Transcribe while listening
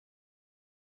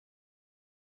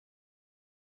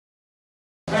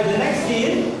Right, the next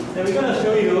scene that we're going to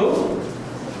show you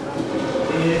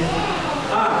is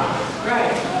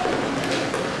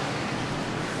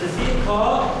the scene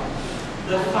called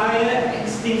the Fire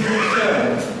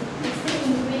Extinguisher.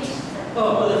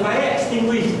 Oh, the Fire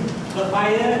Extinguished. The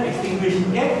Fire Extinguished.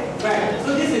 Okay? Right.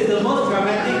 So this is the most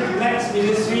dramatic Max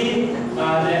ministry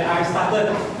that I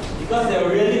started because there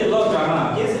were really a lot of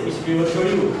drama. Yes, which we will show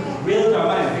you. Real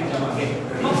drama and fake drama. Okay.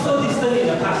 Not so distant in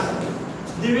the past.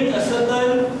 During a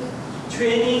certain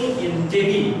training in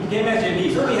JB, Max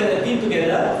JB. So we had a team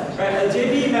together. Right. A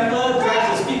JB member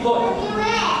drives a speedboat.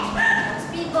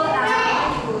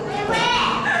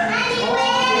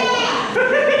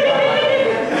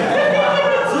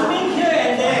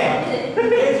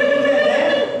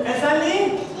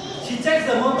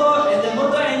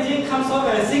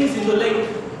 And sinks into the lake.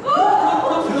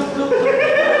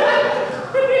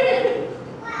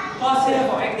 Pause here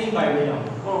for acting by William.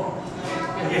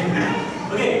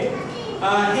 Okay.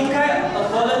 Hinkai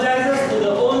apologizes to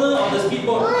the owner of the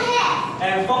speedboat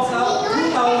and forks out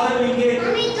 2,000 ringgit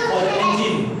for the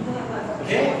engine.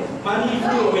 Okay? Money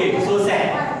flew away. So sad.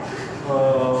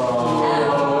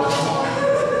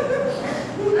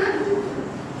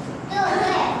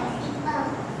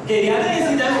 Okay, the other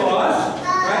incident was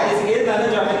another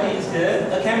dramatic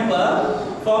incident. A camper,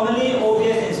 formerly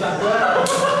OBS instructor,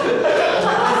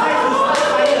 decides to start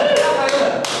fire.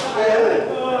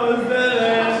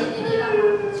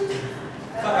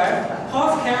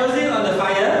 Pours kerosene on the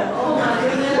fire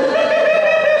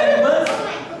and burns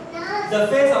the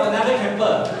face of another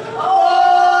camper.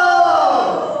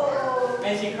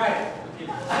 And she cried.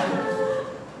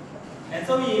 And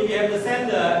so we have to send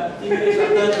the female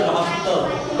instructor to the hospital.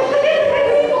 Okay.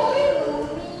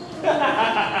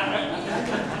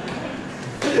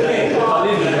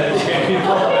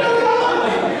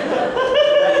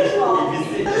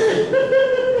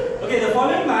 Okay, the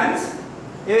following months.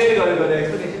 Yeah, got the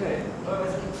explanation, right?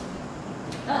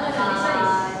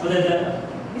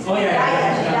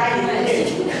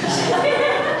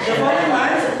 The following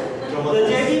months, the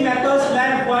JV members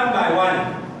left one by one.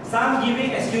 Some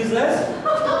giving excuses.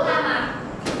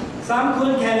 Some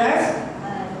couldn't care less.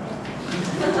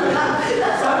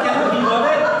 Some cannot be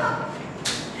bothered.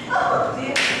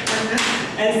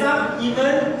 And some,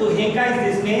 even to Henkai's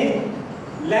dismay,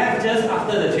 left just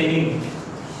after the training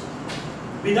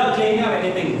without cleaning up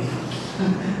anything.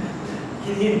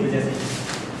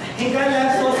 Henkai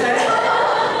left so sad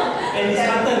and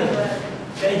disheartened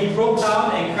that he broke down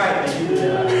and cried.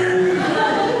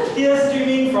 Tears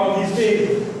streaming from his face.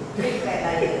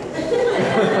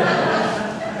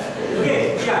 Okay,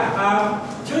 yeah.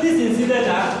 Through this incident,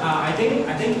 I think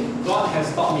God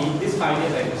has taught me this 5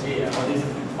 years actually,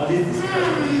 or this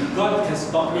God has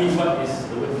taught me what is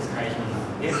the word discouragement.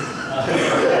 Yes.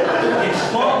 Okay.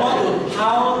 More to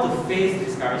how to face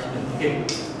discouragement. Okay.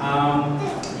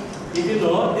 If you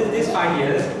know this 5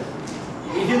 years,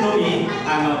 if you know me,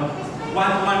 I'm a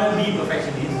wannabe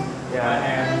perfectionist. Yeah.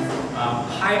 And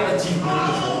high achieving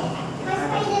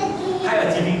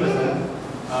person.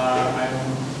 I'm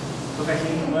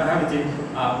perfectionist.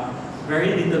 Very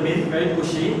determined, very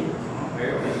pushy,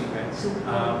 very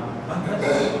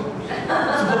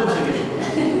super pushy,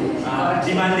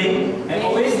 demanding, and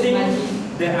always think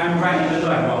that I'm right even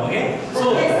though I'm wrong. Okay, so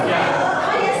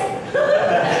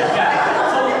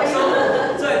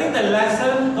so I think the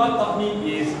lesson God taught me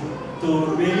is to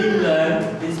really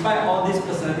learn, despite all this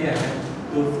personality I have,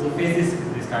 to face this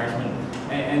discouragement.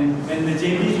 And when the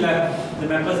JBs left, the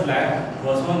members left,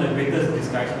 was one of the greatest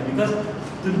discouragement because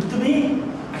to me,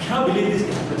 I cannot believe this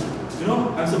can happen. You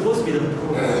know, I'm supposed to be the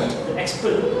pro, the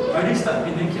expert. I didn't start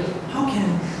thinking, how can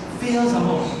I fail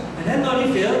somehow? And then not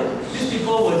only fail, these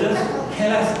people were just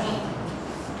careless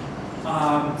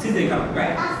since they come,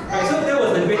 right? So that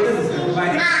was the greatest discouragement. But I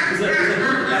think it's a good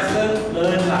lesson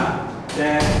learned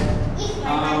that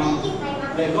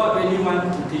God really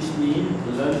wants to teach me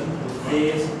to learn to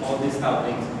face all these type of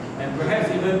things. And perhaps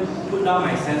even put down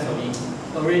my sense of ego,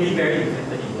 already very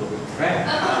inflated ego, right?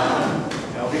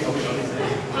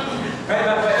 Right,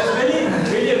 but it was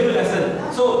really a good lesson.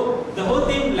 So the whole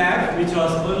team left, which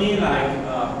was only like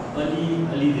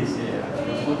early this year. The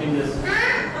whole team just.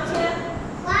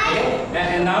 Okay.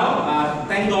 And now,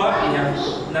 thank God, we have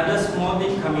another small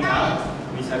team coming up,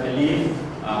 which I believe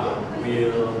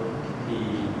will be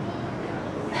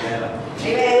there.